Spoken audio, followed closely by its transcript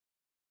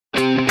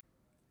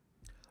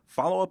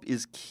Follow-up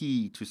is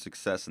key to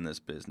success in this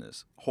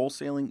business.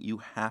 Wholesaling, you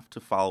have to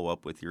follow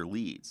up with your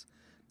leads.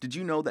 Did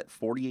you know that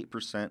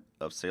 48%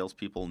 of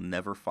salespeople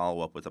never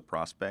follow up with a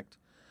prospect?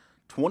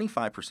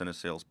 25% of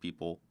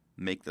salespeople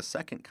make the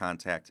second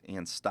contact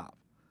and stop.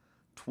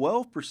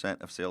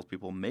 12% of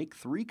salespeople make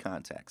 3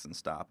 contacts and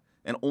stop,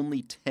 and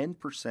only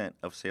 10%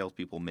 of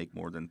salespeople make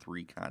more than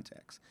 3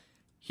 contacts.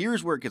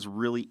 Here's where it gets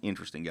really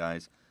interesting,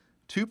 guys.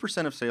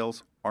 2% of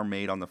sales are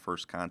made on the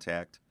first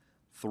contact.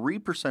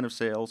 3% of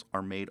sales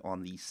are made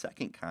on the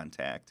second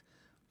contact.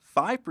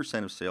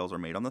 5% of sales are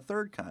made on the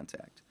third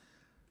contact.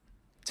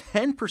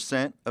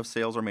 10% of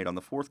sales are made on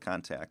the fourth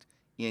contact.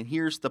 And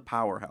here's the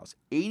powerhouse.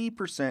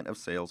 80% of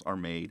sales are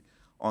made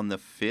on the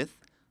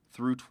 5th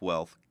through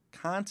 12th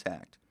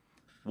contact.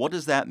 What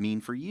does that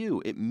mean for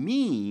you? It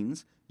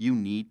means you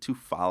need to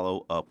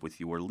follow up with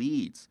your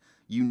leads.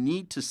 You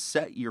need to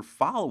set your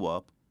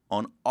follow-up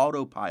on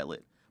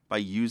autopilot by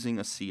using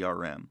a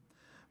CRM.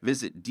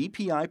 Visit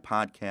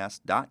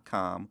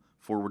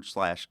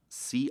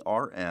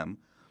dpipodcast.com/CRM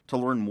to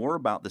learn more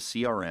about the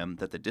CRM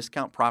that the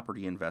discount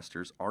property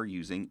investors are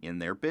using in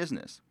their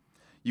business.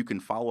 You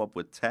can follow up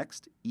with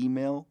text,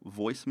 email,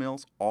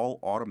 voicemails, all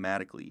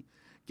automatically.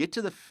 Get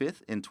to the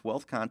 5th and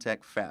 12th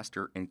contact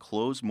faster and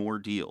close more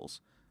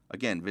deals.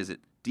 Again, visit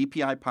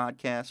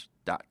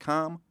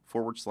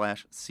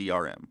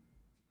dpipodcast.com/CRM.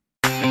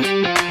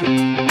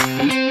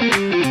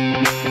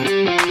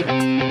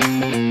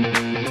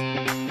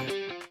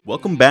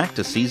 Welcome back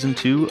to Season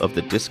 2 of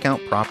the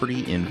Discount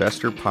Property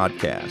Investor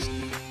Podcast.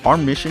 Our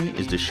mission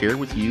is to share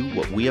with you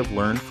what we have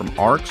learned from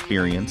our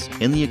experience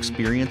and the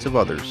experience of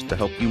others to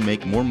help you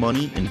make more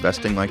money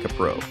investing like a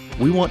pro.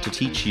 We want to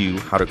teach you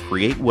how to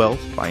create wealth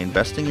by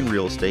investing in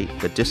real estate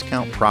the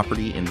Discount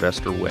Property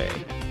Investor way.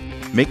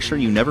 Make sure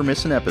you never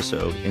miss an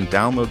episode and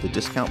download the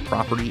Discount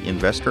Property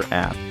Investor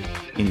app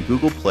in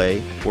Google Play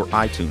or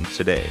iTunes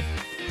today.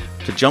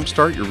 To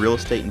jumpstart your real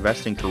estate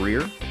investing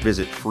career,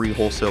 visit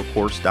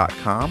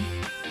freewholesalecourse.com,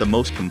 the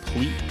most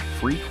complete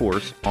free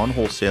course on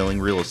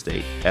wholesaling real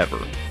estate ever.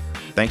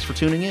 Thanks for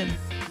tuning in.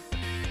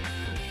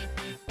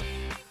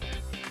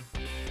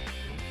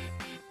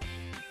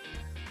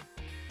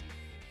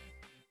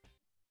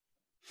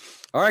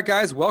 All right,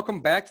 guys,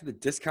 welcome back to the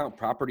Discount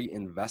Property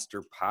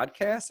Investor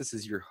Podcast. This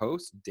is your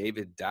host,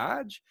 David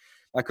Dodge.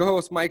 My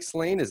co-host, Mike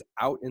Slane, is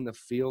out in the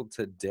field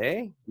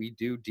today. We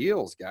do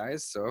deals,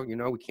 guys, so,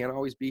 we can't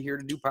always be here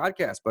to do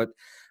podcasts. But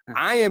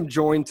I am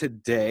joined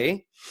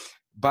today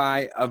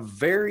by a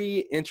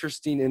very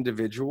interesting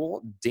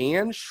individual,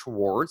 Dan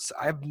Schwartz.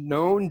 I've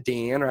known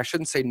Dan, or I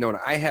shouldn't say known,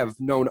 I have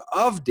known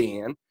of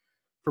Dan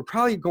for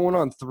probably going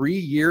on 3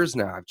 years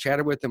now. I've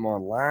chatted with him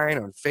online,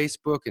 on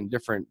Facebook, and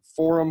different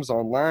forums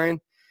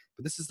online.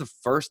 But this is the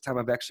first time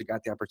I've actually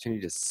got the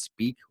opportunity to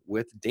speak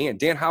with Dan.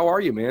 Dan, how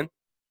are you, man?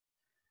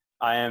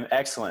 I am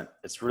excellent.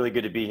 It's really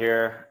good to be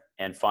here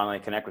and finally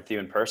connect with you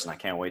in person. I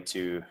can't wait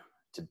to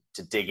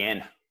dig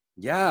in.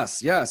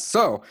 Yes.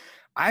 So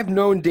I've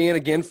known Dan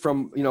again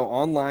from,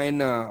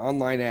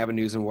 online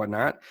avenues and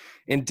whatnot.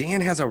 And Dan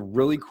has a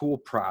really cool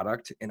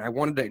product. And I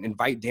wanted to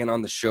invite Dan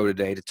on the show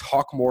today to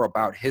talk more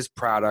about his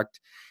product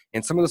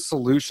and some of the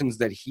solutions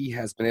that he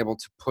has been able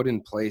to put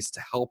in place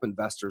to help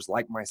investors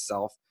like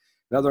myself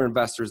and other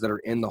investors that are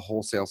in the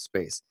wholesale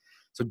space.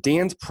 So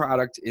Dan's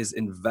product is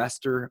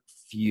Investor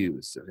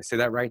Fuse. Did I say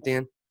that right,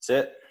 Dan? That's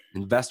it.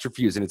 Investor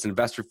Fuse. And it's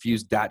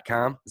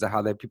investorfuse.com. Is that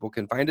how that people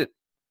can find it?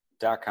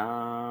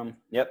 .com.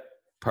 Yep.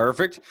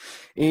 Perfect.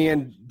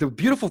 And the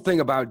beautiful thing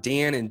about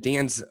Dan and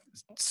Dan's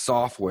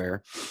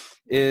software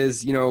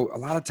is, a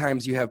lot of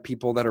times you have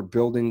people that are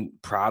building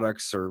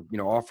products or,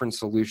 offering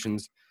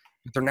solutions,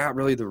 but they're not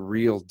really the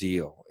real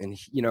deal. And,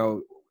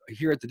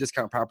 here at the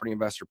Discount Property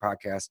Investor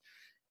Podcast,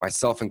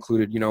 myself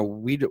included,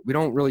 we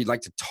don't really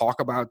like to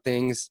talk about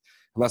things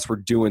unless we're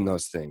doing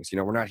those things.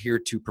 We're not here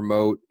to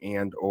promote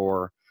and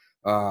or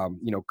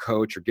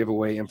coach or give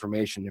away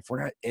information if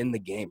we're not in the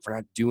game, if we're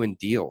not doing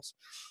deals.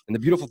 And the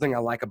beautiful thing I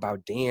like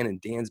about Dan and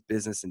Dan's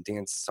business and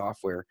Dan's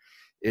software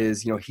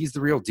is, he's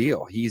the real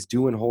deal. He's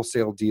doing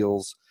wholesale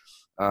deals,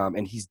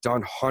 and he's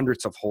done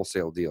hundreds of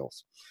wholesale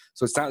deals.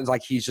 So it's not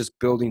like he's just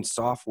building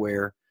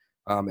software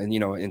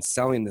and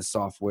selling the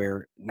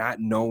software, not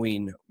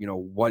knowing,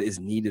 what is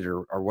needed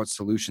or what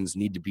solutions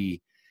need to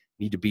be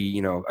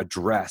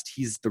addressed.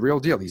 He's the real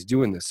deal. He's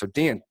doing this. So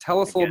Dan,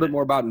 tell us a little bit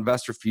more about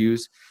Investor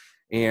Fuse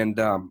and,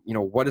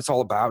 what it's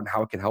all about and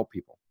how it can help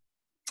people.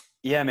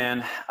 Yeah,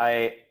 man,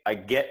 I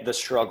get the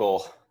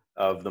struggle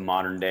of the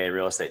modern day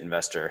real estate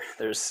investor.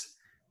 There's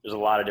a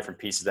lot of different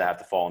pieces that have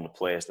to fall into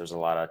place. There's a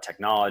lot of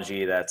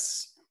technology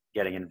that's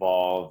getting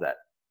involved that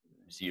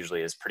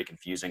usually is pretty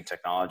confusing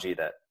technology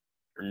that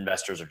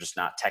investors are just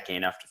not techy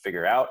enough to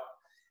figure out.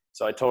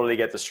 So I totally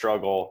get the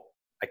struggle.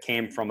 I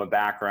came from a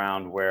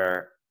background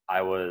where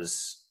I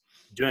was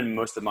doing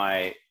most of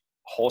my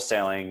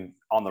wholesaling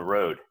on the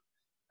road.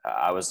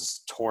 I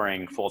was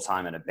touring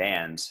full-time in a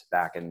band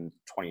back in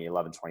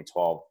 2011,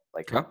 2012,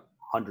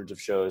 hundreds of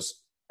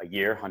shows a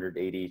year,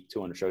 180,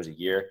 200 shows a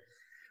year,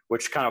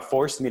 which kind of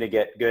forced me to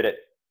get good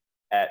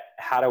at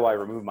how do I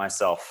remove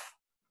myself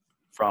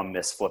from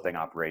this flipping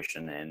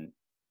operation, and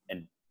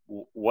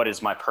what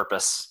is my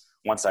purpose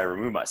once I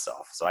remove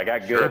myself? So I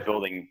got good at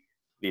building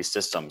these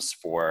systems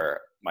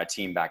for my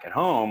team back at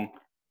home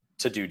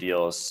to do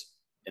deals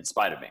in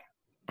spite of me.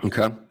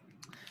 Okay.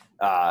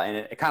 And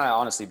it kind of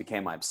honestly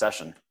became my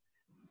obsession,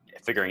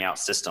 figuring out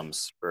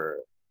systems for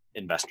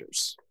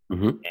investors.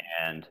 Mm-hmm.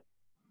 And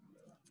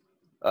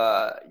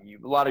a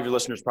lot of your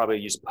listeners probably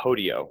use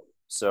Podio.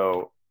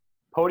 So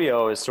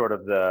Podio is sort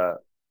of the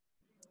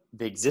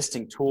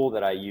existing tool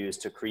that I use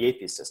to create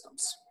these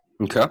systems.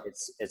 Okay.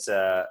 It's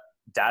a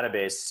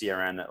database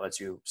CRM that lets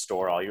you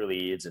store all your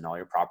leads and all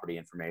your property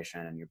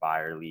information and your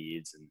buyer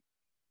leads, and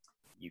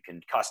you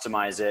can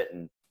customize it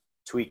and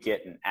tweak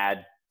it and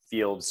add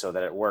fields so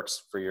that it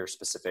works for your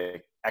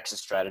specific exit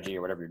strategy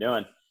or whatever you're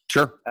doing.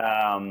 Sure.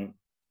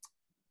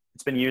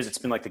 It's been used. It's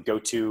been like the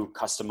go-to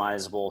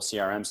customizable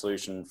CRM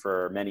solution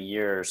for many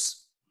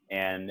years.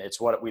 And it's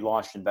what we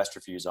launched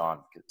InvestorFuse on,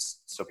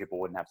 so people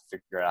wouldn't have to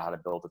figure out how to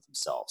build it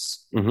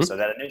themselves. Mm-hmm. So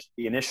that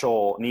the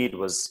initial need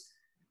was,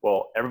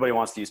 well, everybody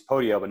wants to use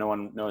Podio, but no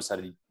one knows how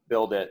to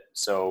build it.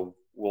 So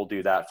we'll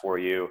do that for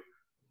you.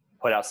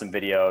 Put out some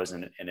videos,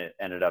 and it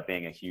ended up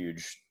being a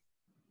huge,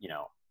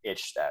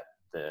 itch that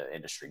the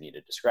industry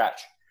needed to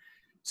scratch.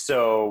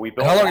 So we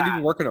built. How long have you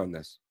been working on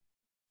this?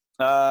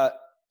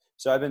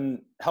 So I've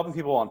been helping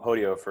people on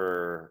Podio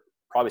for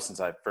probably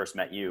since I first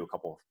met you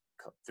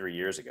 3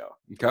 years ago.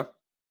 Okay.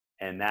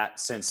 And that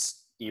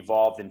since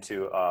evolved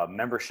into a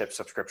membership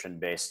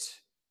subscription-based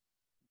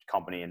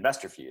company,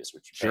 InvestorFuse,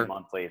 which you pay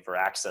monthly for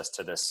access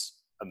to this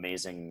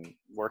amazing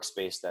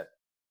workspace that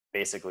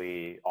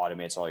basically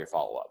automates all your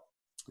follow-up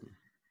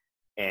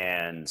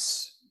and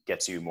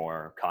gets you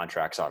more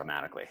contracts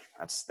automatically.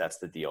 That's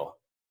the deal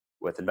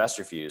with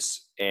InvestorFuse.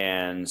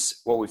 And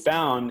what we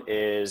found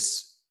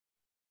is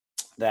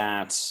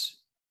that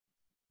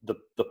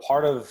the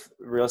part of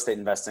real estate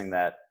investing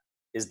that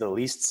is the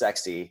least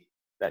sexy,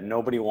 that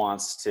nobody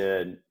wants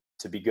to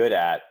be good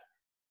at,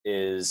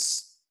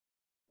 is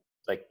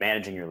like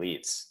managing your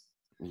leads.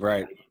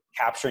 Right.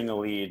 Capturing the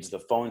leads, the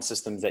phone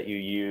systems that you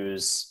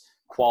use,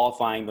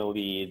 qualifying the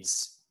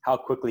leads. How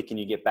quickly can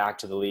you get back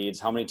to the leads?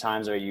 How many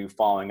times are you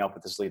following up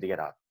with this lead to get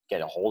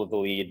a hold of the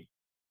lead?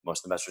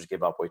 Most investors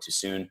give up way too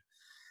soon.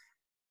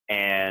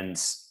 And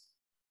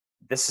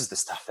this is the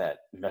stuff that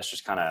investors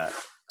kind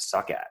of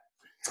suck at.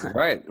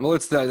 Right. Well,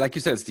 it's like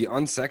you said, it's the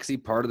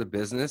unsexy part of the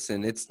business,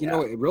 and it's,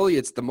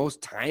 it's the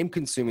most time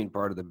consuming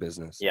part of the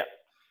business. Yeah.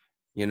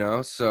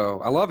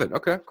 So I love it.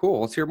 Okay, cool.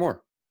 Let's hear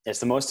more.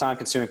 It's the most time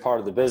consuming part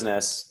of the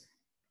business.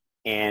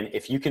 And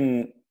if you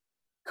can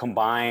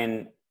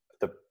combine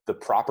the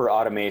proper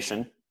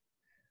automation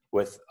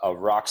with a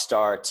rock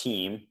star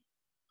team,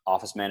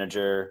 office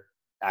manager,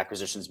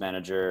 acquisitions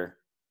manager,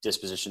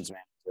 dispositions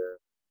manager,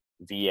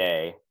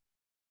 VA,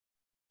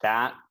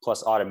 that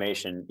plus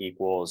automation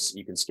equals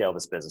you can scale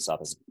this business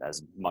up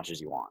as much as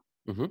you want.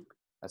 Mm-hmm.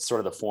 That's sort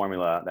of the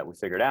formula that we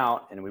figured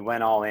out. And we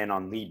went all in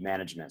on lead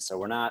management. So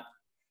we're not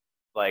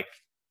like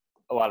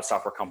a lot of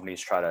software companies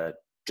try to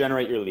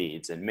generate your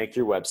leads and make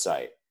your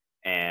website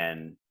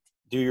and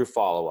do your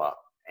follow-up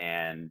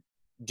and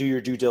do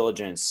your due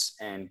diligence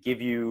and give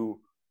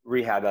you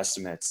rehab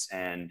estimates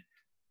and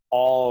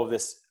all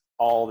this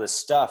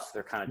stuff.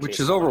 They're kind of, which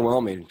is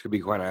overwhelming, to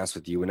be quite honest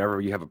with you. Whenever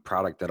you have a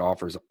product that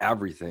offers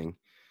everything,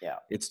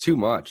 it's too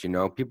much.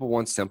 People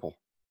want simple.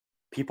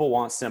 People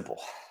want simple.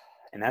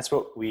 And that's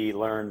what we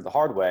learned the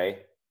hard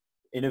way,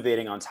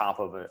 innovating on top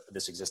of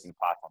this existing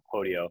platform,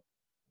 Podio,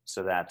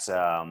 so that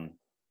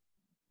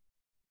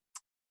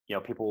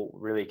people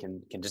really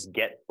can just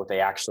get what they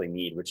actually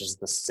need, which is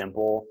the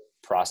simple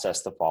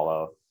process to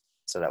follow,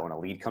 so that when a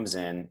lead comes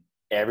in,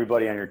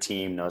 everybody on your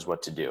team knows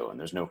what to do, and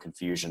there's no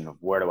confusion of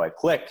where do I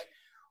click,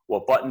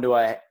 what button do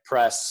I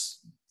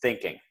press.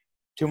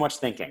 Too much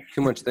thinking,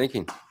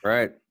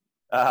 right?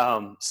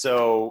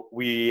 So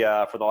we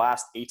for the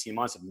last 18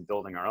 months have been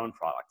building our own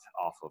product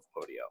off of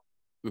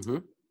Podio. Mm-hmm.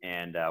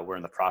 And we're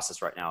in the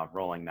process right now of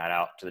rolling that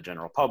out to the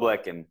general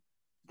public, and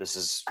this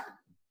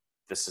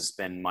has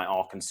been my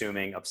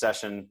all-consuming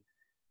obsession.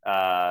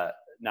 Not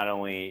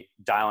only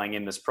dialing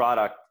in this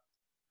product,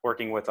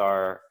 working with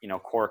our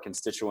core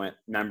constituent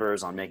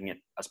members on making it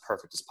as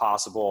perfect as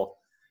possible,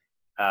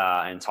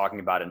 and talking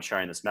about it and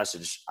sharing this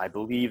message. I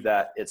believe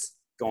that it's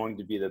going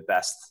to be the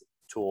best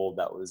tool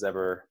that was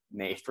ever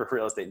made for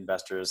real estate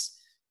investors,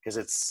 because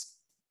it's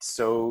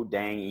so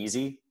dang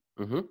easy.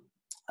 Mm-hmm.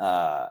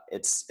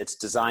 It's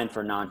designed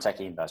for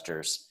non-techie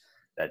investors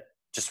that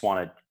just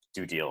want to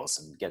do deals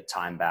and get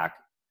time back,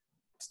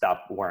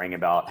 stop worrying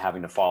about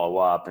having to follow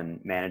up and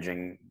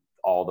managing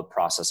all the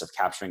process of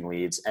capturing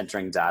leads,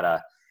 entering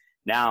data.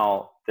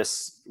 Now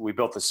we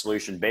built the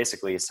solution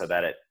basically so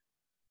that it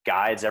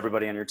guides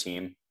everybody on your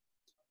team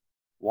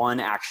one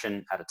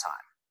action at a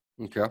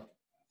time. Okay.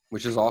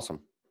 Which is awesome.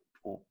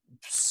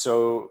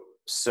 So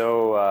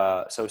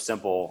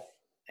simple.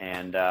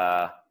 And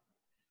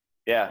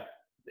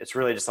it's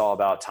really just all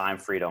about time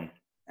freedom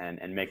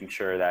and making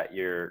sure that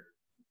your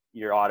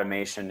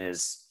automation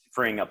is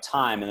freeing up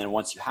time. And then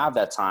once you have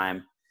that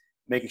time,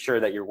 making sure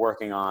that you're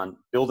working on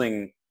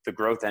building the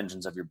growth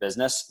engines of your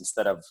business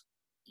instead of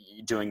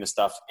doing the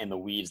stuff in the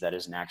weeds that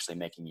isn't actually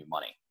making you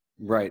money.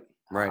 Right.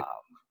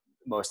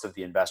 Most of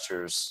the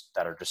investors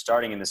that are just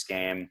starting in this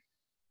game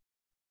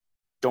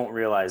don't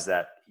realize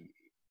that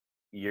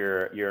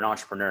you're an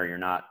entrepreneur. You're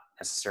not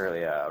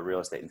necessarily a real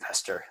estate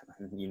investor.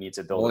 You need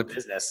to build a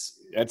business.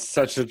 That's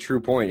such a true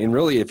point. And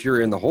really, if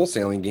you're in the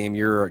wholesaling game,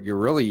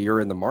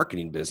 you're in the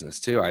marketing business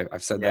too.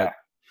 I've said that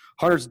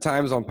hundreds of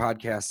times on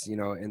podcasts,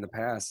 in the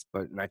past,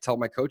 and I tell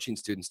my coaching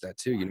students that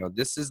too.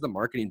 This is the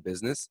marketing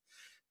business.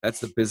 That's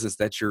the business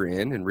that you're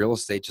in, and real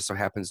estate just so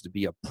happens to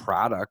be a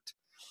product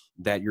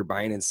that you're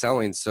buying and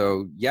selling.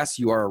 So yes,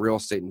 you are a real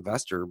estate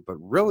investor, but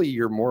really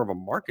you're more of a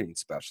marketing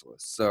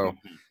specialist. So,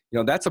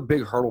 that's a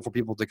big hurdle for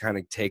people to kind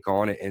of take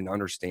on and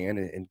understand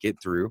and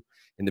get through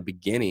in the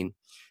beginning.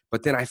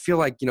 But then I feel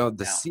like, the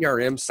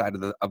CRM side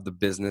of the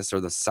business, or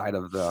the side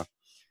of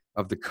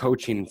the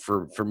coaching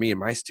for me and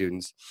my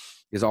students,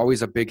 is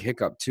always a big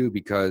hiccup too,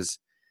 because,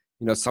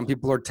 some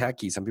people are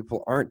techie, some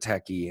people aren't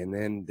techie. And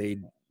then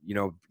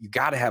you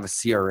got to have a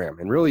CRM.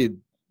 And really,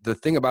 the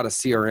thing about a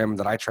CRM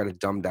that I try to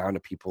dumb down to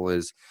people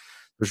is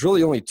there's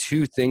really only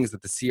two things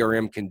that the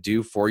CRM can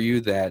do for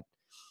you that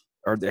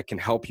can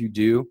help you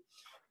do.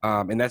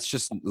 And that's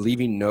just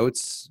leaving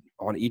notes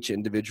on each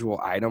individual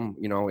item,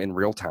 in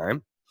real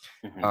time,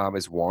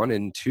 is one.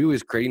 And two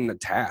is creating the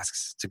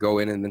tasks to go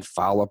in and then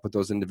follow up with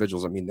those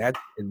individuals. I mean, that,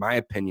 in my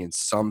opinion,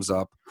 sums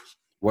up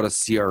what a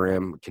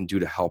CRM can do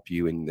to help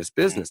you in this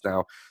business.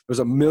 Now, there's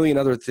a million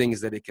other things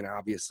that it can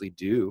obviously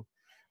do.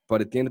 But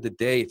at the end of the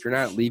day, if you're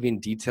not leaving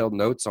detailed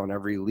notes on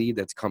every lead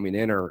that's coming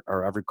in or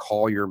every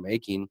call you're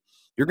making,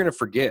 you're going to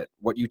forget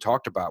what you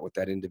talked about with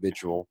that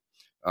individual,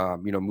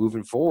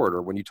 moving forward,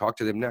 or when you talk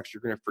to them next,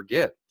 you're going to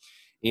forget.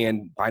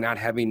 And by not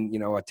having,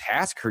 a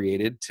task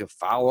created to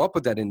follow up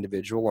with that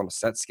individual on a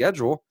set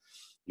schedule,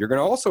 you're going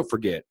to also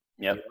forget.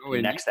 Yep.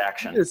 Next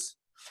action.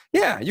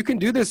 You can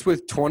do this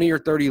with 20 or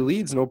 30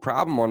 leads, no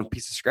problem, on a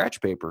piece of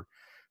scratch paper.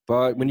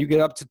 But when you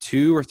get up to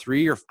 2 or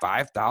 3 or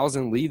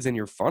 5,000 leads in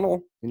your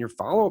funnel, in your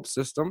follow-up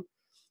system,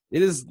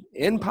 it is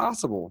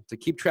impossible to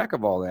keep track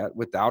of all that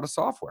without a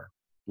software,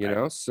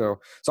 So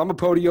I'm a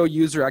Podio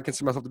user. I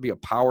consider myself to be a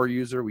power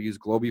user. We use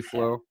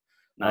GlobiFlow.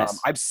 Nice.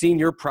 I've seen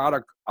your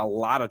product a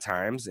lot of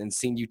times and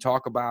seen you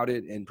talk about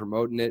it and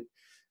promoting it.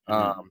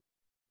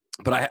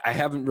 But I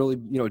haven't really,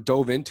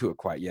 dove into it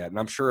quite yet. And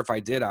I'm sure if I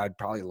did, I'd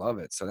probably love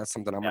it. So that's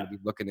something I'm going to be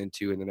looking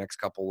into in the next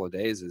couple of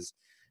days is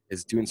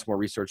doing some more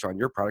research on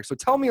your product. So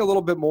tell me a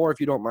little bit more, if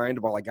you don't mind,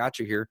 while I got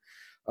you here.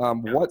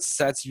 What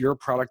sets your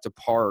product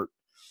apart,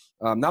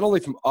 not only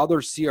from other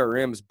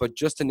CRMs, but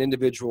just an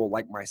individual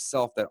like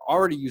myself that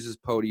already uses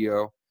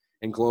Podio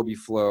and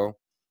GlobiFlow,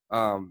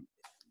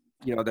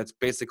 that's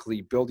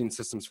basically building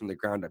systems from the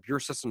ground up. Your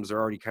systems are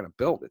already kind of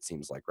built, it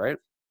seems like, right?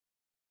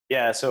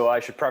 Yeah, so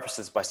I should preface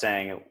this by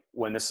saying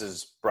when this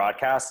is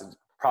broadcast, it's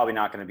probably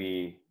not going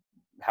to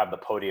have the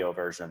Podio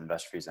version of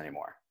Investor Fees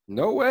anymore.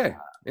 No way.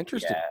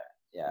 Interesting.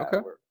 Yeah. Okay.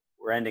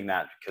 We're ending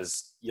that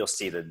because you'll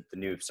see the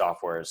new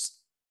software is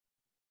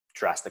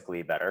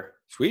drastically better.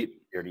 Sweet.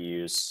 Easier to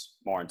use,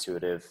 more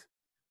intuitive,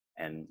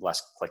 and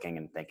less clicking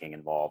and thinking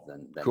involved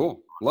than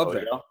cool. Love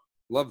Podio. that.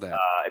 Love that.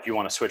 If you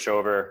want to switch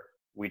over,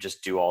 we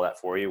just do all that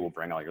for you. We'll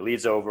bring all your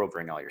leads over, we'll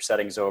bring all your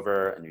settings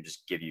over, and we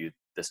just give you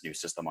this new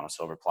system on a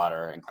silver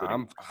platter.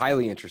 I'm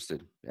highly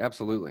interested.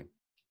 Absolutely.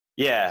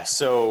 Yeah.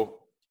 So,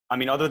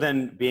 other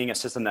than being a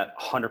system that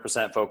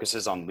 100%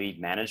 focuses on lead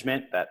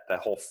management, that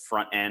whole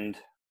front end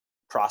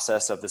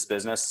process of this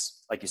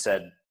business, like you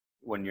said,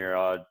 when you're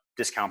a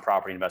discount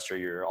property investor,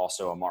 you're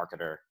also a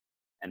marketer,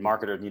 and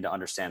marketers need to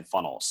understand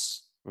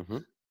funnels.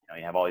 You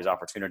have all these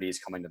opportunities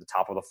coming to the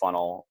top of the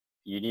funnel.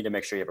 You need to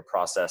make sure you have a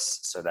process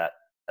so that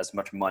as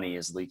much money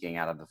is leaking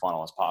out of the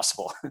funnel as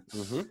possible.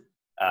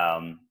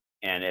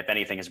 And if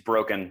anything is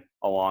broken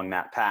along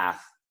that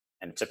path,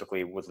 and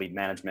typically with lead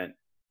management,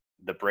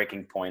 the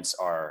breaking points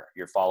are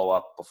your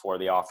follow-up before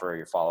the offer,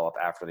 your follow-up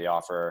after the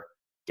offer,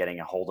 getting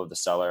a hold of the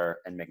seller,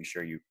 and making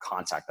sure you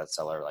contact that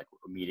seller like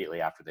immediately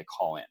after they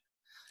call in.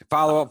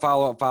 Follow up.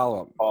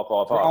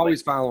 We're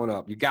always following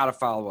up. You got to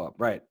follow up.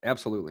 Right.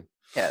 Absolutely.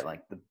 Yeah.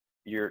 Like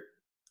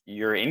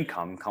your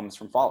income comes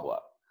from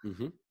follow-up.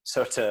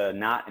 So to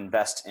not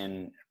invest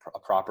in a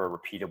proper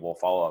repeatable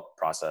follow-up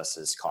process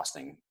is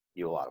costing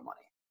you a lot of money.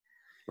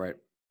 Right.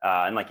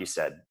 And like you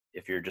said,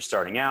 if you're just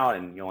starting out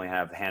and you only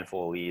have a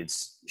handful of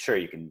leads, sure,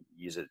 you can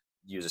use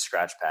a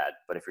scratch pad.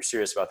 But if you're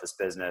serious about this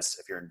business,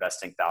 if you're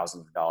investing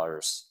thousands of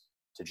dollars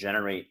to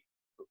generate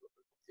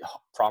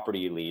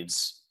property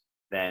leads,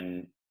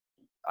 then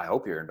I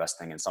hope you're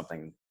investing in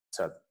something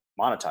to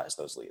monetize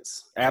those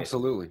leads.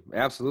 Absolutely.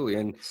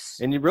 And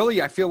you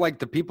really, I feel like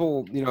the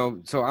people,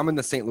 so I'm in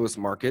the St. Louis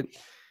market,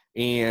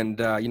 and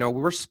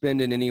we're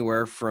spending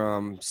anywhere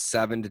from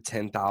 $7,000 to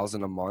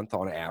 $10,000 a month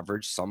on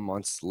average. Some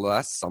months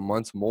less, some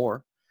months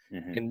more.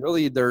 And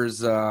really,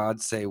 there's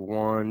I'd say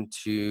 1,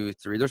 2,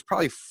 3. There's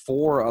probably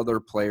 4 other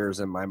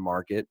players in my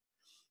market,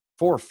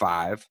 4 or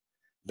 5,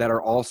 that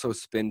are also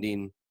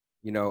spending,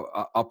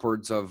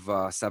 upwards of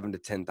 $7,000 to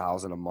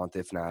 $10,000 a month,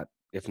 if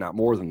not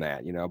more than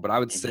that. But I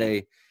would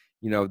say,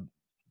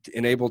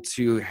 and able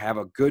to have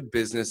a good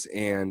business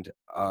and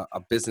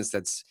a business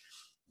that's,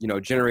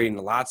 generating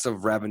lots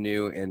of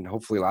revenue and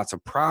hopefully lots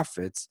of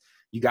profits,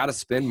 you got to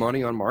spend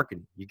money on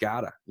marketing. You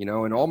gotta,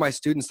 and all my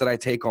students that I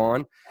take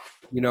on,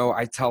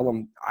 I tell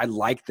them I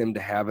like them to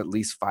have at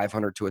least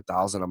 500 to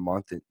 1,000 a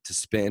month to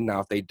spend. Now,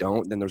 if they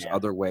don't, then there's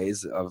other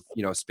ways of,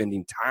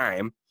 spending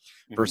time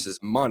versus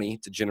money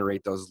to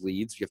generate those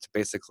leads. You have to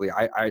basically,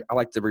 I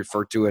like to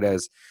refer to it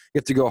as you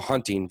have to go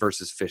hunting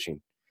versus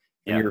fishing.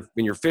 When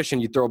you're fishing,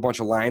 you throw a bunch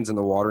of lines in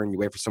the water and you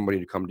wait for somebody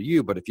to come to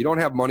you. But if you don't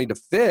have money to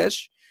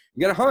fish,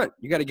 you got to hunt.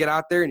 You got to get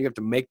out there and you have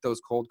to make those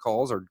cold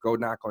calls or go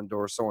knock on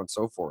doors, so on and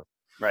so forth.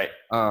 Right.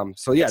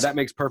 So yeah, that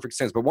makes perfect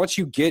sense. But once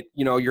you get,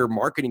 your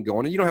marketing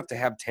going, and you don't have to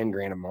have 10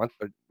 grand a month,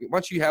 but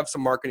once you have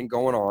some marketing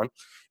going on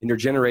and you're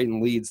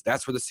generating leads,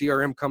 that's where the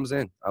CRM comes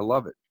in. I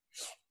love it.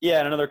 Yeah.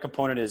 And another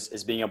component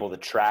is being able to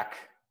track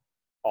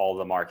all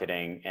the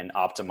marketing and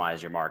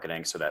optimize your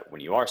marketing so that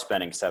when you are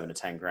spending 7 to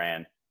 10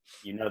 grand,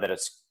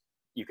 that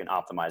you can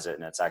optimize it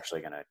and it's actually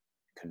going to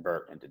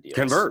convert into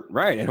deals.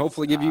 Right. And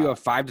hopefully give you a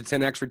 5 to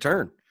 10x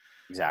return.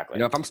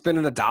 Exactly. If I'm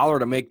spending $1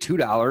 to make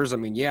 $2, I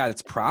mean, yeah,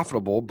 it's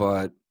profitable,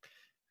 but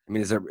I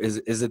mean, is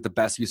it the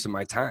best use of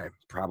my time?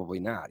 Probably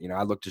not.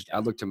 I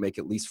look to make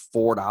at least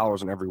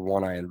 $4 on every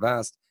one I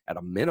invest at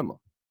a minimum.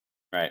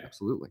 Right.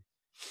 Absolutely.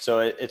 So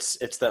it's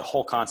that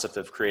whole concept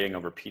of creating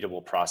a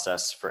repeatable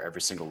process for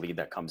every single lead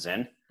that comes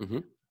in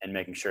and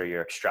making sure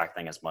you're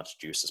extracting as much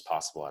juice as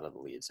possible out of the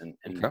leads.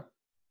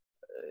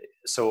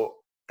 So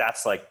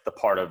that's like the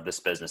part of this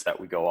business that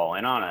we go all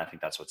in on. And I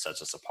think that's what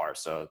sets us apart.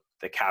 So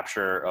the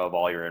capture of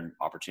all your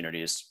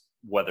opportunities,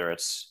 whether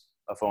it's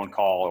a phone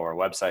call or a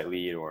website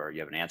lead, or you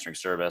have an answering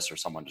service or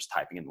someone just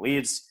typing in the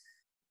leads,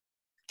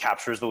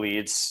 captures the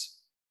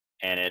leads,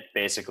 and it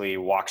basically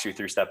walks you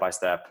through step by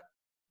step,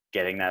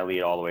 getting that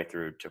lead all the way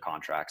through to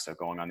contract. So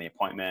going on the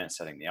appointment,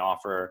 setting the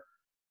offer,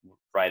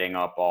 writing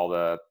up all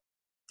the,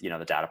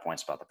 the data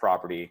points about the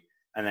property,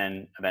 and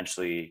then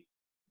eventually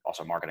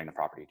also marketing the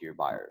property to your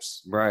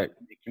buyers. Right.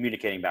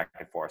 Communicating back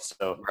and forth.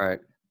 So right.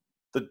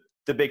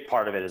 The big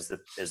part of it is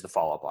the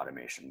follow-up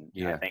automation.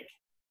 Yeah. And I think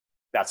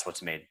that's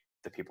what's made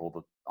the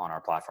people on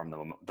our platform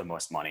the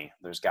most money.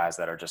 There's guys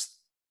that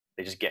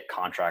they just get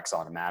contracts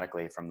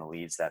automatically from the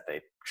leads that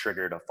they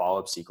triggered a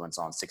follow-up sequence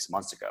on 6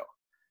 months ago,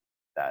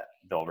 that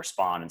they'll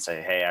respond and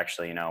say, hey,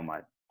 actually, my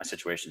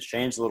situation's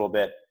changed a little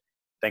bit.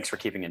 Thanks for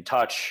keeping in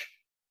touch.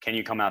 Can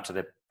you come out to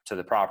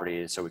the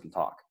property so we can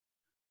talk?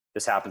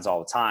 This happens all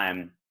the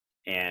time.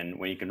 And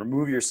when you can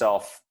remove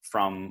yourself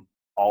from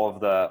all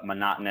of the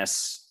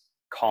monotonous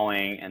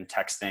calling and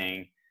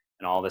texting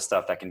and all this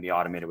stuff that can be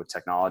automated with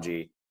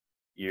technology,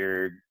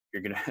 you're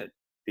going to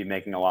be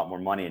making a lot more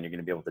money, and you're going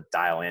to be able to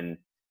dial in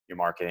your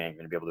marketing. You're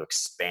going to be able to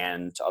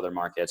expand to other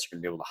markets. You're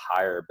going to be able to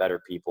hire better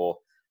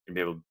people. You're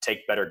going to be able to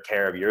take better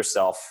care of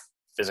yourself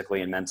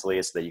physically and mentally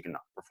so that you can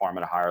perform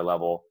at a higher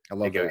level,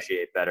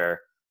 negotiate better,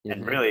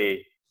 and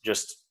really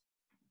just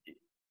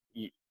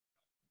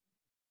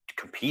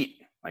compete.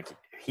 Like,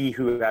 he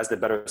who has the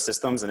better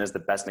systems and is the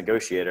best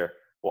negotiator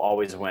will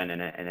always win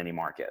in any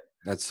market.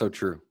 That's so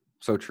true.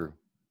 So true.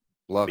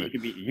 Love it.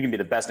 You can be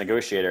the best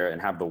negotiator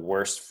and have the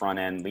worst front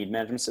end lead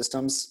management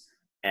systems,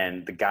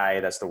 and the guy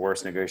that's the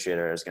worst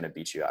negotiator is going to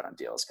beat you out on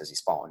deals because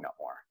he's following up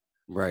more.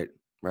 Right.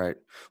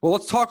 Well,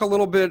 let's talk a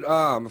little bit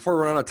before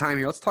we run out of time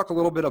here. Let's talk a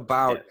little bit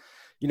about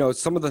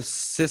some of the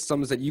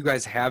systems that you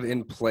guys have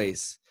in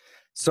place.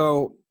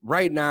 So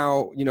right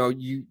now,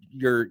 you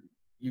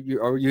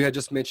had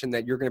just mentioned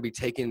that you're going to be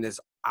taking this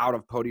out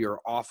of Podio or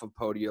off of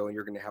Podio, and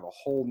you're going to have a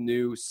whole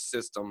new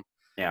system.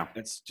 Yeah.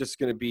 It's just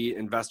going to be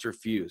Investor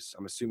Fuse.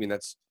 I'm assuming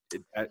that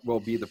will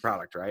be the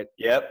product, right?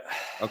 Yep.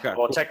 Okay.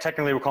 Well,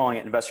 technically we're calling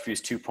it Investor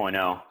Fuse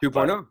 2.0.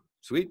 2.0.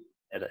 Sweet.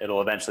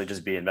 It'll eventually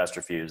just be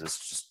Investor Fuse.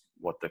 It's just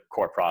what the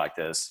core product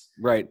is.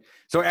 Right.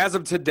 So as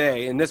of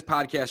today, and this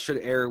podcast should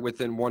air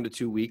within 1 to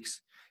 2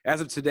 weeks.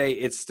 As of today,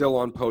 it's still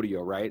on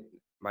Podio, right?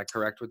 Am I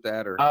correct with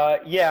that? Or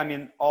yeah, I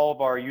mean, all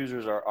of our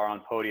users are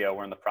on Podio.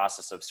 We're in the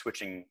process of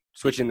switching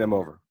them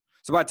over.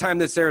 So by the time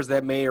this airs,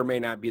 that may or may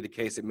not be the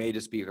case. It may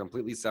just be a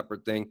completely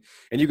separate thing.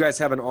 And you guys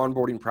have an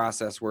onboarding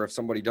process where if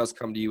somebody does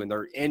come to you and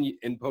they're in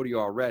Podio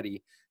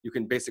already, you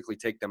can basically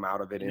take them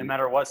out of it. No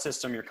matter what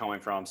system you're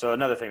coming from. So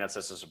another thing that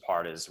sets us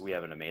apart is we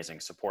have an amazing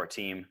support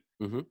team.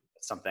 Mm-hmm.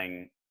 It's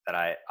something that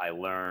I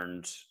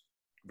learned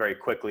very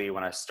quickly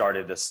when I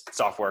started this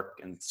software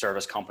and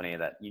service company,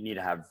 that you need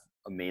to have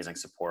amazing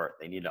support.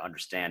 They need to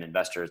understand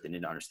investors. They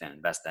need to understand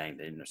investing.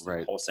 They need to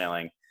understand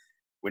wholesaling.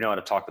 We know how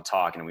to talk the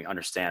talk, and we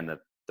understand the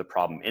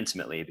problem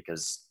intimately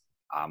because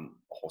I'm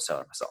a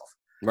wholesaler myself.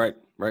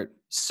 Right.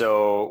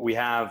 So we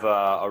have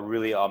a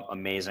really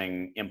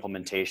amazing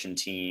implementation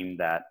team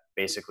that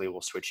basically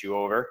will switch you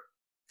over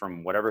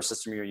from whatever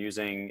system you're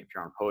using. If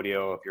you're on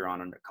Podio, if you're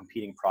on a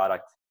competing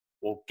product,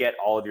 we'll get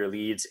all of your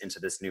leads into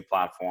this new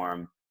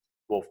platform.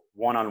 We'll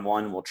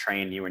one-on-one, we'll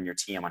train you and your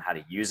team on how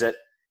to use it.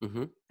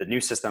 Mm-hmm. The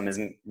new system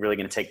isn't really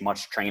going to take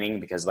much training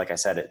because, like I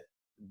said,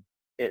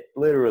 it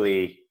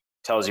literally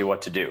tells you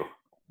what to do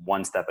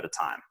one step at a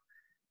time.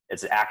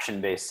 it's an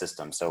action-based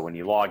system. So when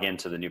you log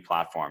into the new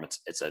platform,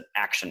 it's an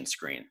action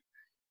screen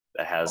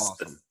that has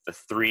Awesome. the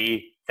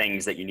 3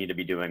 things that you need to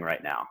be doing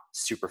right now.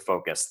 Super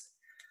focused.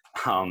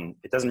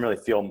 It doesn't really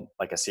feel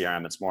like a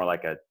CRM. It's more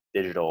like a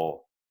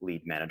digital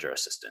lead manager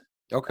assistant.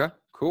 Okay,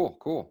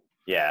 cool.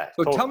 Yeah.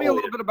 So tell me a Totally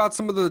little bit about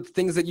some of the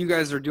things that you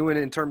guys are doing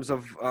in terms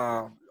of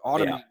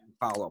automating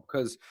follow-up.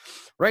 Because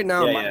right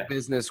now in my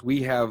business,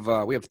 we have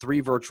 3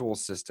 virtual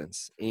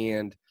assistants,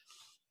 and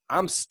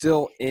I'm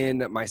still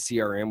in my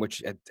CRM,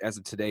 which as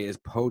of today is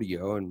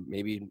Podio, and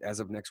maybe as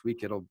of next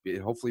week it'll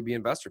hopefully be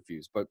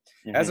InvestorFuse. But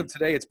as of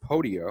today, it's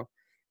Podio,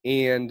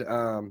 and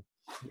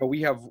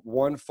we have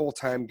one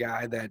full-time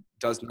guy that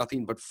does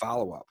nothing but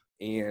follow-up,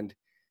 and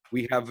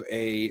we have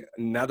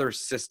another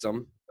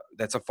system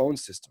that's a phone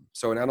system.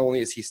 So not only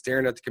is he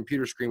staring at the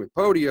computer screen with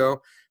Podio,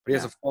 but he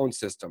has a phone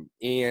system,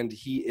 and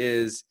he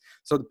is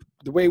so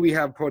the way we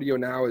have Podio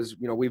now is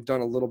we've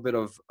done a little bit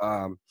of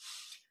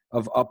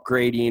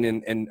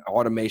upgrading and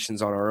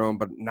automations on our own,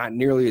 but not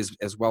nearly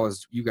as well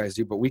as you guys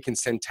do. But we can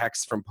send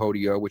texts from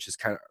Podio, which is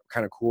kind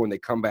of cool, and they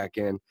come back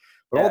in.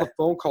 But all the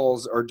phone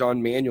calls are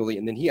done manually,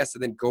 and then he has to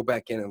then go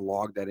back in and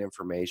log that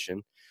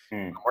information.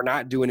 We're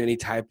not doing any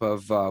type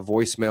of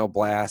voicemail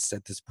blasts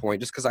at this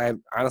point, just because I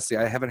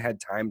haven't had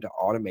time to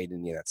automate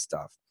any of that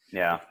stuff.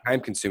 Yeah,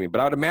 time consuming.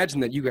 But I would imagine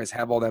that you guys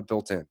have all that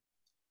built in.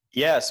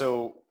 Yeah,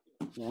 so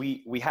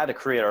we had to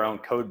create our own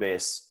code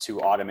base to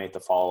automate the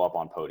follow up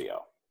on Podio.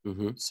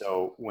 Mm-hmm.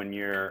 So when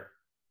you're,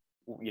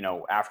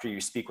 after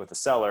you speak with the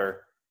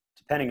seller,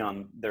 depending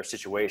on their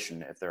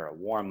situation, if they're a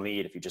warm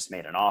lead, if you just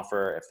made an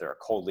offer, if they're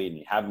a cold lead and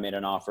you haven't made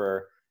an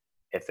offer,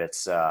 if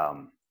it's,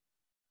 an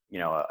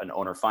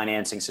owner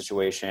financing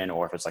situation,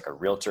 or if it's like a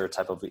realtor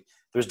type of lead,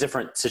 there's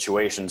different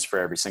situations for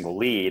every single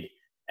lead.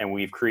 And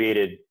we've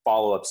created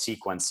follow-up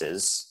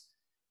sequences,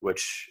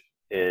 which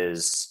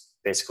is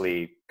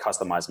basically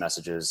customized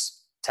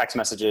messages, text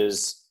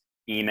messages,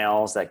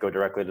 emails that go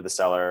directly to the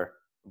seller,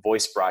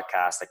 voice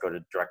broadcasts that go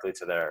directly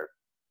to their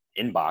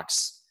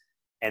inbox,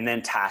 and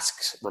then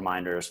tasks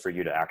reminders for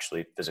you to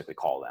actually physically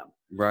call them.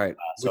 Right.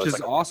 Which is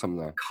like awesome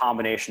though.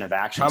 Combination of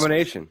actions.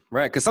 Combination.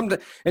 Right. Cause and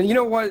you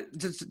know what,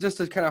 just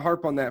to kind of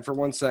harp on that for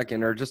 1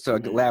 second, or just to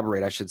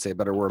elaborate, I should say a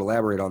better word,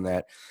 elaborate on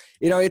that.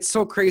 It's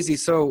so crazy.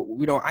 So,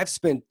 I've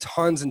spent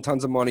tons and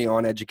tons of money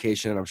on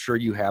education, and I'm sure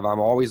you have. I'm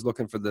always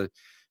looking for the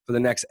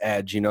next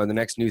edge, the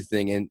next new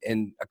thing.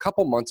 And a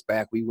couple months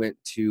back, we went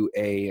to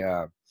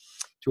a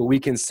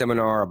weekend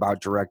seminar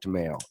about direct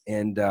mail,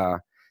 and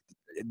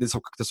this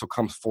will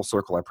come full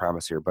circle, I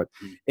promise here. But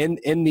in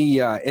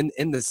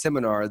the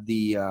seminar,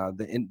 the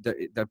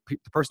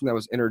person that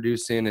was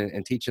introducing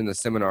and teaching the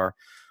seminar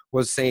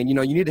was saying, you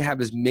need to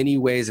have as many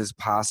ways as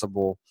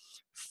possible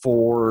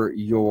for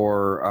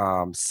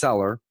your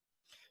seller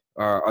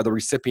or the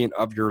recipient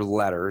of your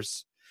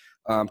letters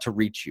to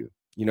reach you.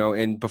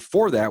 And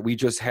before that, we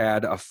just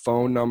had a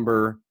phone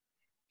number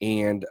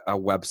and a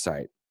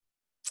website.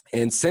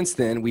 And since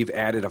then, we've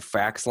added a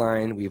fax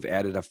line. We've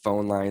added a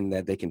phone line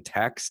that they can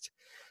text.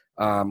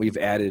 We've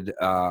added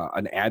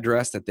an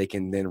address that they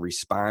can then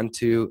respond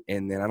to.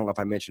 And then I don't know if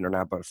I mentioned or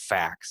not, but a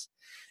fax.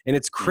 And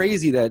it's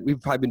crazy that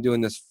we've probably been doing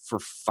this for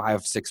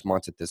 5-6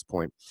 months at this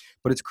point.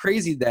 But it's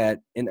crazy that,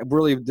 and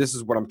really this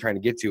is what I'm trying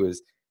to get to,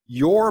 is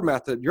your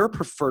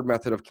preferred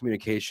method of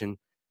communication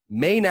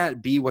may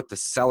not be what the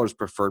seller's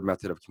preferred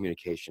method of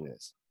communication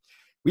is.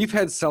 We've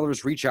had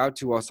sellers reach out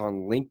to us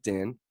on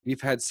LinkedIn.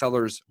 We've had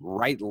sellers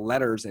write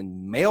letters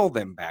and mail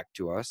them back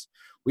to us.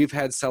 We've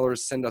had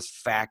sellers send us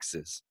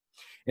faxes.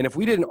 And if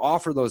we didn't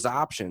offer those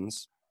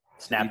options,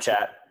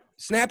 Snapchat.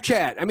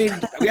 I mean,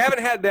 we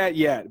haven't had that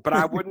yet, but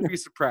I wouldn't be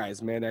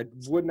surprised, man. It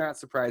would not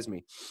surprise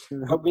me.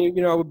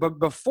 But, but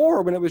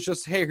before, when it was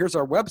just, hey, here's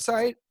our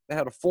website that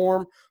had a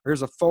form, or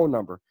here's a phone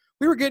number,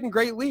 we were getting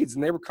great leads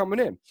and they were coming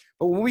in.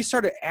 But when we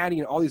started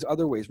adding all these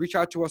other ways, reach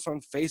out to us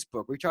on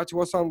Facebook, reach out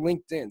to us on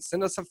LinkedIn,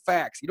 send us a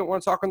fax. You don't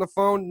want to talk on the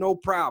phone? No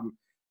problem.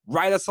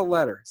 Write us a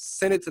letter,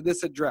 send it to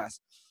this address.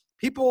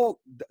 People,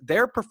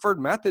 their preferred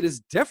method is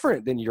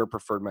different than your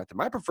preferred method.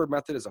 My preferred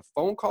method is a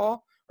phone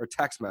call or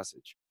text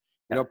message.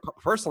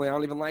 Personally, I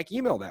don't even like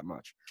email that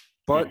much,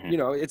 but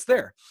it's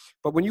there.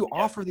 But when you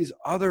offer these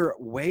other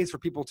ways for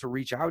people to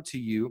reach out to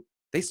you,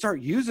 they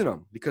start using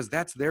them because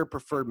that's their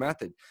preferred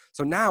method.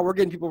 So now we're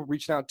getting people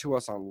reaching out to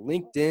us on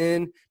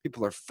LinkedIn.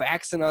 People are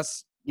faxing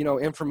us,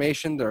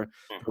 information. They're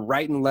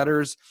writing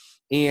letters.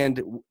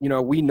 And,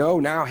 we know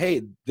now,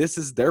 hey, this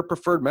is their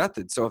preferred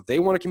method. So if they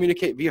want to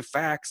communicate via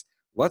fax,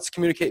 let's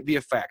communicate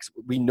via fax.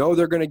 We know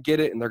they're going to get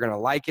it and they're going to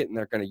like it and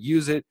they're going to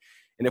use it.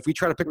 And if we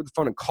try to pick up the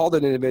phone and call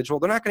that individual,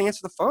 they're not going to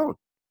answer the phone.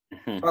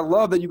 So I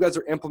love that you guys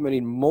are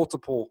implementing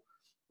multiple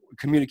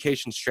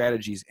communication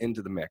strategies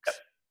into the mix.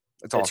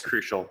 That's awesome. It's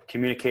crucial.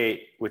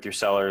 Communicate with your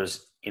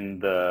sellers in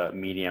the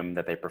medium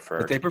that they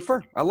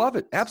prefer. I love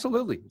it.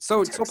 Absolutely. It's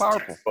so powerful.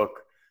 Textbook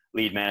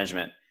lead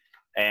management.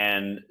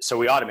 And so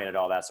we automated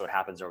all that so it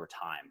happens over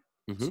time.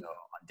 So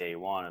on day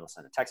 1, it'll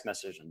send a text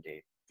message. On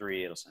day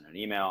 3, it'll send an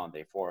email. On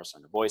day 4, it'll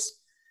send a voice.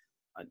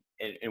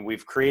 And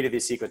we've created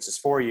these sequences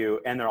for you,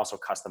 and they're also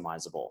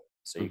customizable.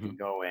 So you Mm-hmm. can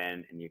go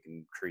in and you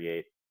can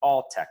create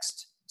all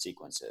text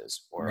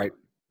sequences or Right.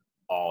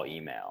 all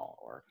email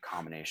or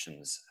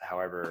combinations,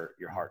 however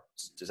your heart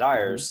Mm-hmm.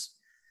 desires.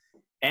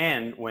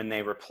 And when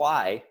they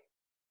reply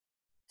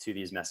to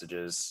these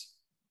messages,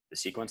 the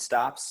sequence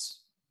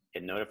stops,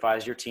 it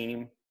notifies your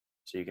team,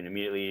 so you can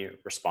immediately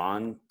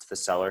respond to the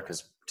seller,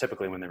 because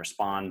typically when they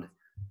respond,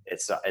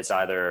 it's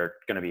either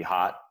going to be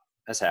hot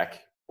as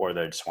heck or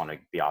they just want to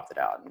be opted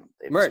out and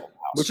they've Right. sold the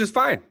house. Which is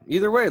fine.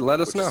 Either way, let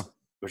us know.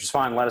 Which is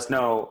fine. Let us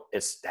know.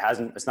 It's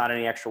not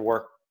any extra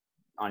work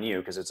on you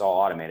because it's all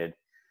automated.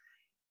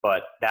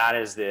 But that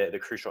is the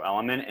crucial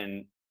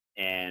element,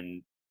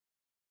 and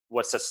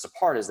what sets us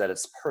apart is that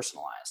it's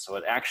personalized. So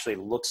it actually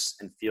looks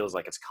and feels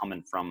like it's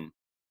coming from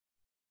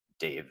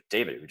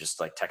David, who just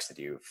like texted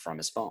you from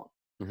his phone,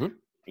 Mm-hmm.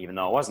 even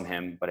though it wasn't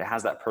him, but it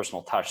has that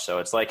personal touch. So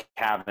it's like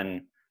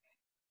having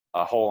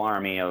a whole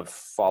army of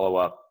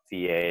follow-up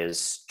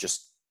VAs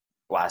just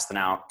blasting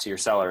out to your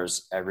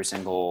sellers every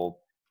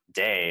single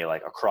day,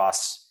 like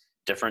across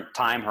different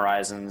time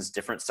horizons,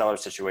 different seller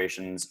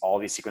situations. All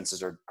these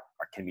sequences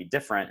can be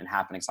different and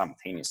happening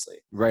simultaneously.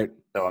 Right.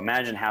 So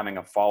imagine having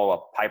a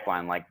follow-up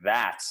pipeline like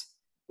that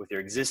with your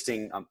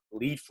existing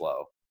lead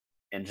flow,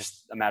 and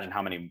just imagine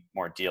how many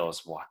more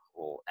deals will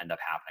end up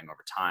happening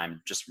over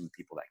time just from the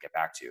people that get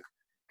back to you.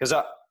 Because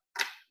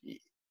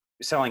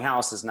selling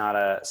house is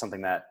not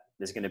something that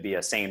is going to be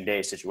a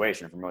same-day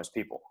situation for most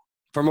people.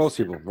 For most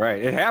people,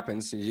 right. It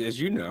happens, as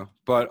you know,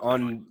 but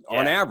on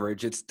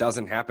average, it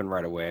doesn't happen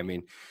right away. I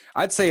mean,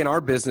 I'd say in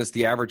our business,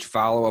 the average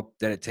follow-up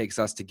that it takes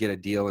us to get a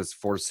deal is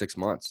 4 to 6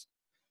 months.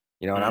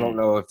 And I don't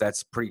know if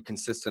that's pretty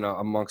consistent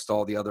amongst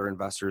all the other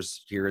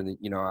investors here in the,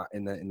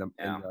 in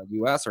the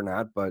US or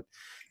not, but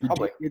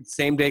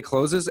same day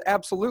closes.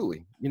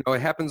 Absolutely.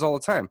 It happens all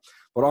the time,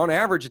 but on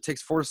average, it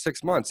takes 4 to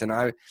 6 months. And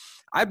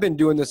I've been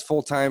doing this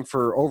full time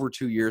for over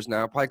 2 years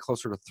now, probably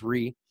closer to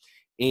 3.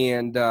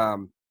 And,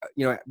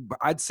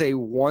 I'd say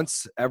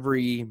once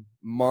every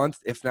month,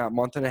 if not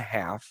month and a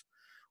half,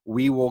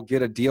 we will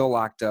get a deal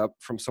locked up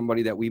from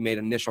somebody that we made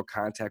initial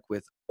contact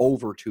with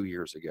over 2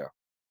 years ago.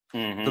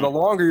 Mm-hmm. So the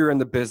longer you're in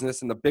the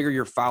business and the bigger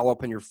your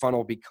follow-up and your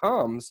funnel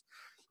becomes,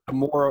 the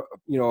more,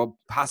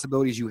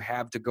 possibilities you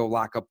have to go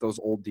lock up those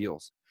old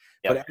deals.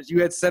 Yep. But as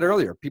you had said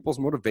earlier, people's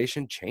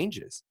motivation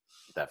changes.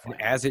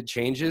 Definitely. And as it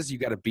changes, you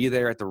got to be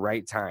there at the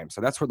right time.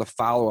 So that's where the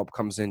follow-up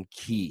comes in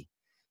key.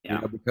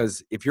 Yeah.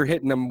 Because if you're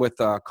hitting them with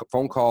a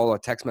phone call, a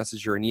text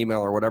message, or an email,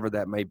 or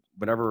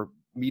whatever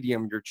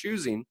medium you're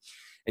choosing,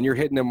 and you're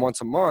hitting them once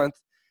a month,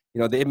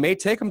 it may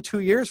take them 2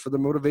 years for the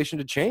motivation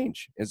to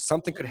change. And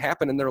something could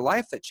happen in their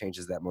life that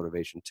changes that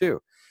motivation too.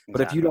 Exactly.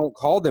 But if you don't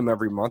call them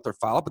every month or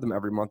follow up with them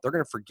every month, they're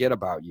going to forget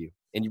about you.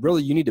 And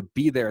you need to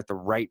be there at the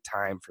right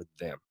time for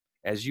them.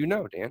 As you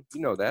know, Dan,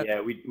 you know that.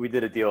 Yeah, we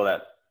did a deal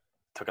that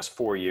took us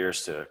 4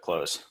 years to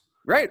close.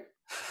 Right.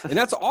 And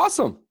that's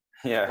awesome.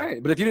 Yeah.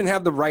 Right. But if you didn't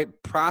have the right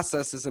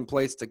processes in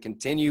place to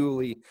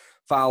continually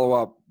follow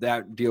up,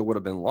 that deal would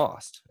have been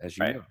lost, as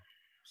you know.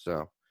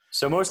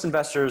 So most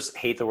investors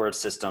hate the word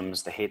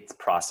systems. They hate the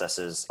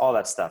processes. All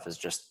that stuff is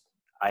just,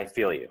 I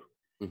feel you.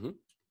 Mm-hmm.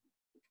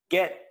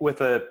 Get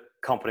with a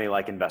company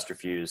like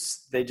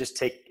InvestorFuse. It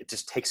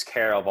just takes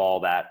care of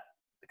all that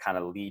kind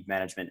of lead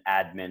management,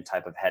 admin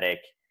type of headache.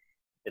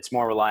 It's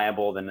more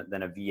reliable than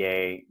a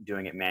VA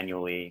doing it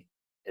manually.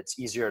 It's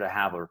easier to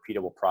have a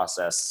repeatable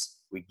process.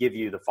 We give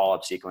you the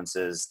follow-up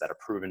sequences that are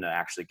proven to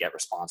actually get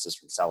responses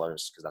from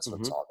sellers, because that's what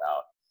it's all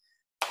about.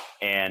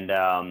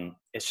 And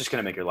it's just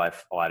going to make your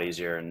life a lot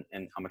easier. And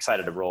I'm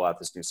excited to roll out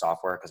this new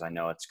software because I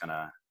know it's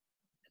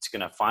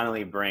gonna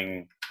finally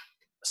bring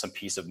some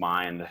peace of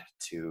mind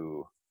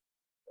to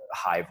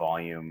high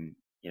volume,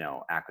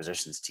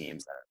 acquisitions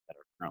teams that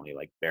are currently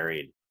like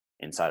buried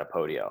inside of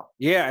Podio.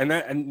 Yeah,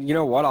 and you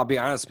know what? I'll be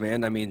honest,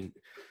 man. I mean,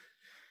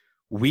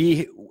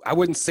 I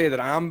wouldn't say that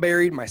I'm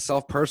buried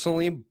myself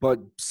personally, but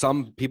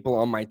some people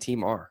on my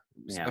team are,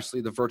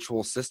 especially the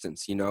virtual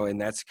assistants, and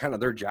that's kind of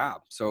their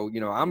job. So,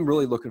 I'm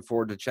really looking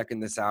forward to checking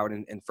this out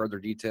in further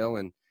detail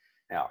and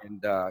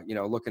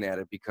looking at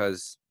it,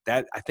 because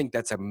I think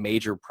that's a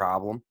major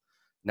problem,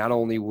 not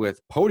only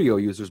with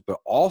Podio users, but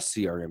all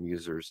CRM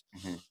users.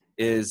 Mm-hmm.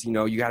 Is,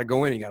 you got to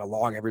go in, you got to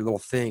log every little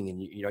thing.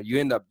 And you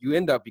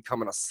end up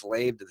becoming a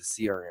slave to the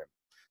CRM.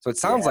 So it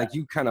sounds like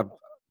you kind of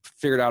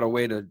figured out a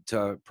way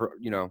to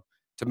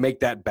make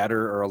that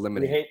better or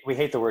eliminate. We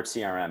hate the word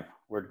CRM.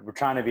 We're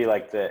trying to be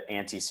like the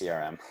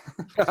anti-CRM.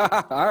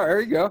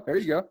 There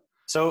you go.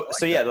 So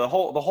the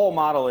whole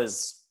model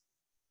is,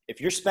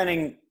 if you're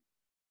spending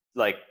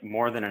like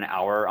more than an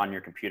hour on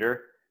your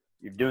computer,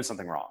 you're doing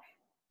something wrong.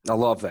 I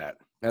love that.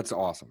 That's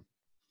awesome.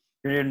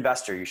 You're an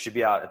investor. You should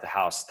be out at the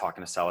house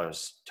talking to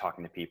sellers,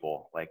 talking to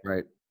people. Like,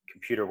 right.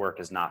 Computer work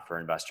is not for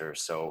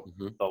investors. So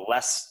the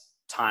less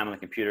time on the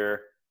computer,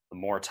 the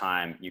more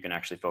time you can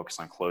actually focus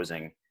on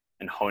closing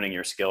and honing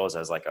your skills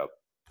as like a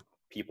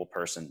people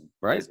person,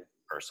 right?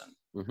 Person.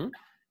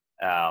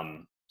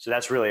 Mm-hmm. So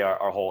that's really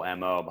our whole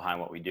MO behind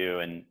what we do.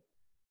 And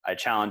I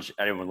challenge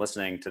anyone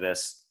listening to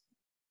this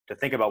to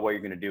think about what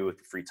you're going to do with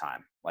the free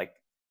time. Like,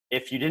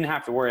 if you didn't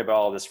have to worry about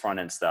all this front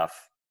end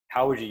stuff,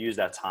 how would you use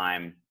that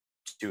time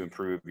to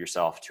improve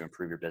yourself, to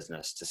improve your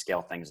business, to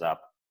scale things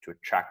up, to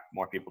attract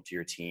more people to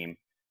your team,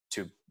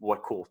 to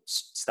what cool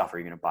stuff are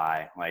you going to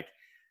buy? Like,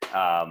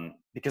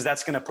 because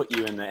that's going to put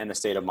you in the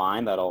state of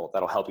mind that'll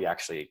help you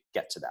actually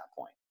get to that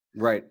point.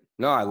 Right.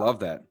 No, I love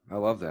that.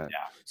 Yeah.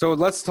 So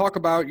let's talk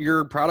about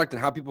your product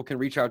and how people can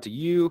reach out to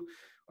you.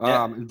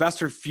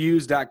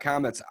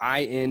 Investorfuse.com. That's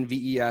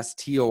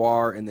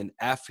INVESTOR and then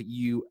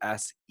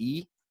FUSE.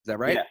 Is that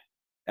right?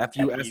 Yeah.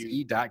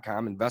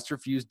 FUSE.com,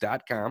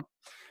 investorfuse.com.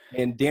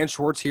 And Dan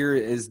Schwartz here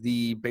is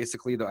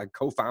basically the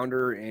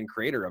co-founder and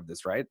creator of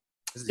this, right?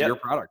 This is your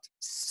product.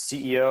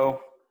 CEO,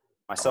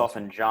 myself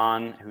and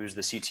John, who's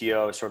the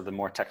CTO, is sort of the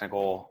more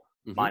technical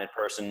minded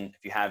person.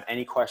 If you have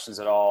any questions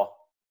at all,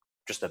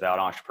 just about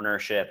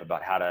entrepreneurship,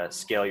 about how to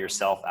scale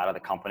yourself out of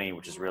the company,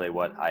 which is really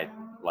what I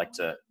like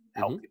to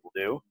help people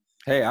do.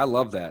 Hey, I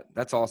love that.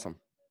 That's awesome.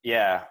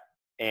 Yeah.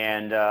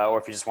 And, or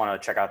if you just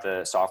want to check out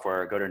the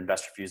software, go to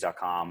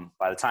investorfuse.com.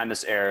 By the time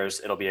this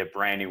airs, it'll be a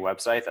brand new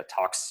website that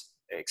talks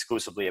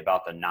exclusively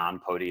about the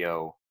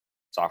non-Podio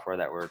software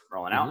that we're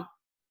rolling out.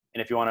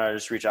 And if you want to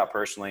just reach out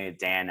personally,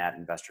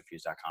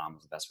 Dan@investorfuse.com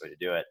is the best way to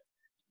do it.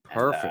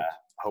 Perfect. And,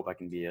 I hope I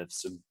can be of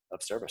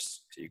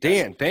service to you guys.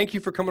 Dan, thank you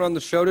for coming on the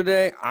show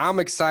today. I'm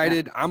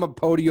excited. I'm a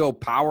Podio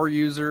power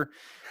user.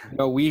 You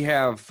know, we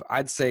have,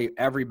 I'd say,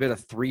 every bit of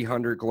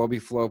 300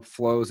 GlobiFlow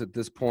flows at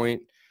this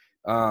point.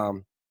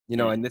 You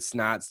know, and it's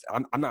not,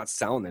 I'm not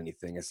selling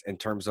anything in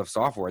terms of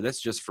software.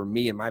 That's just for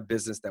me and my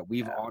business that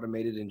we've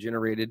automated and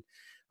generated.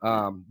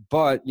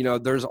 But, you know,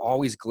 there's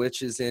always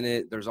glitches in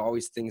it. There's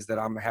always things that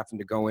I'm having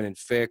to go in and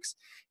fix.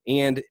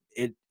 And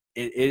it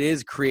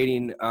is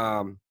creating,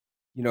 you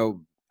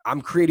know,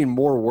 I'm creating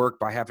more work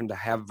by having to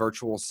have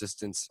virtual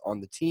assistants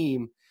on the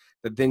team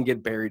that then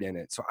get buried in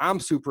it. So I'm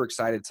super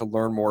excited to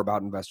learn more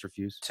about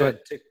InvestorFuse. To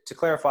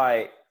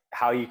clarify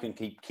how you can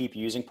keep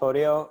using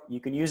Podio, you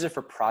can use it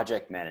for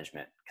project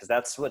management because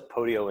that's what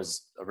Podio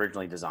was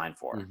originally designed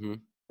for.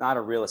 Not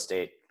a real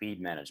estate lead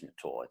management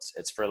tool.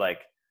 It's for like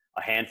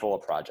a handful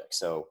of projects.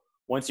 So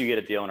once you get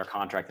a deal under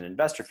contract in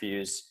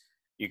InvestorFuse,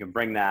 you can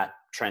bring that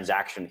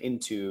transaction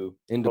into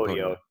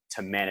Podio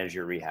to manage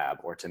your rehab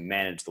or to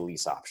manage the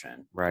lease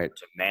option, right?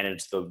 To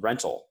manage the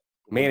rental,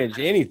 manage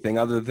anything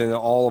other than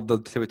all of the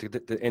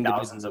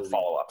thousands of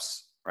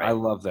follow-ups. Right? I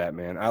love that,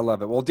 man. I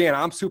love it. Well, Dan,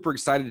 I'm super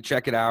excited to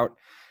check it out.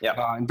 Yeah.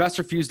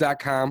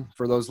 Investorfuse.com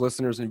for those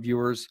listeners and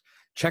viewers.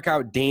 Check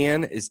out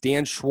Dan. It's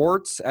Dan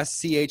Schwartz,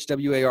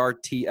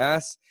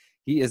 SCHWARTS.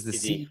 He is the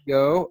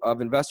CEO of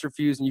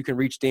InvestorFuse, and you can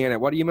reach Dan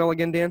at what email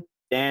again, Dan?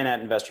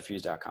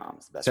 Dan@investorfuse.com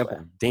is the best way.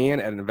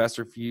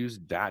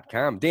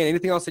 Dan@investorfuse.com. Dan,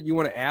 anything else that you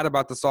want to add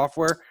about the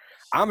software?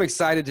 I'm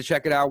excited to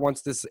check it out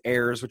once this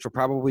airs, which will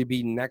probably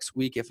be next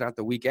week, if not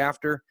the week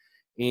after.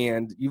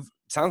 And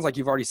sounds like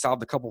you've already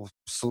solved a couple of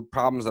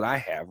problems that I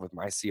have with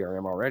my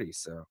CRM already.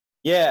 So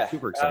yeah,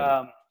 super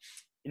excited.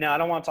 You know, I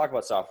don't want to talk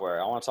about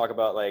software. I want to talk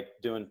about like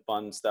doing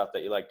fun stuff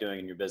that you like doing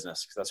in your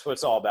business because that's what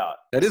it's all about.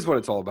 That is what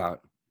it's all about.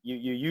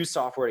 You use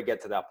software to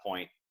get to that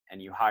point, and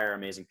you hire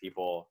amazing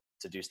people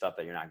to do stuff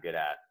that you're not good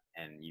at,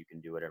 and you can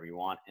do whatever you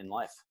want in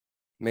life.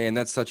 Man,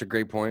 that's such a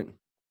great point.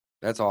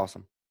 That's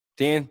awesome.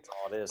 Dan, that's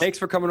all it is. Thanks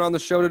for coming on the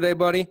show today,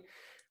 buddy.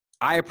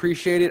 I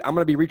appreciate it. I'm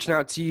going to be reaching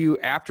out to you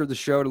after the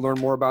show to learn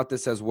more about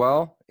this as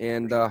well.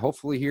 And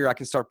hopefully here I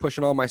can start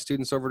pushing all my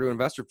students over to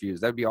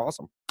InvestorFuse. That'd be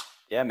awesome.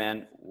 Yeah,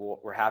 man.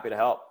 We're happy to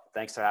help.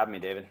 Thanks for having me,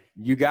 David.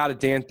 You got it,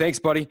 Dan. Thanks,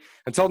 buddy.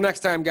 Until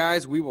next time,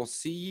 guys, we will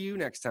see you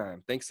next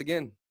time. Thanks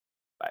again.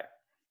 Bye.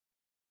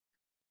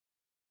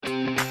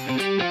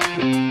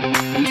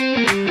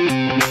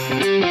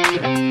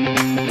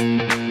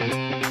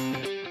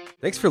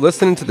 Thanks for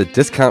listening to the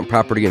Discount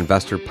Property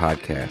Investor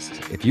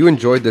Podcast. If you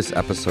enjoyed this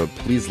episode,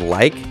 please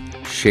like,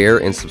 share,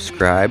 and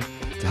subscribe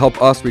to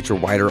help us reach a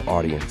wider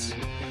audience.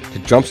 To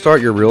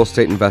jumpstart your real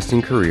estate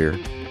investing career,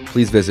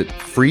 please visit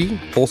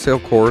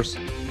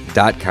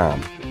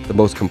freewholesalecourse.com, the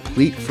most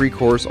complete free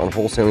course on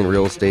wholesaling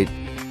real estate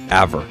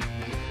ever.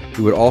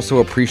 We would also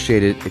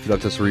appreciate it if you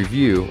left us a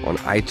review on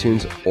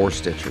iTunes or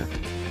Stitcher.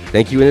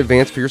 Thank you in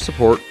advance for your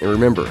support, and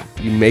remember,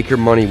 you make your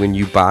money when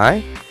you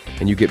buy,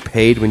 and you get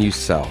paid when you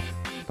sell.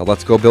 Now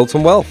let's go build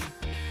some wealth.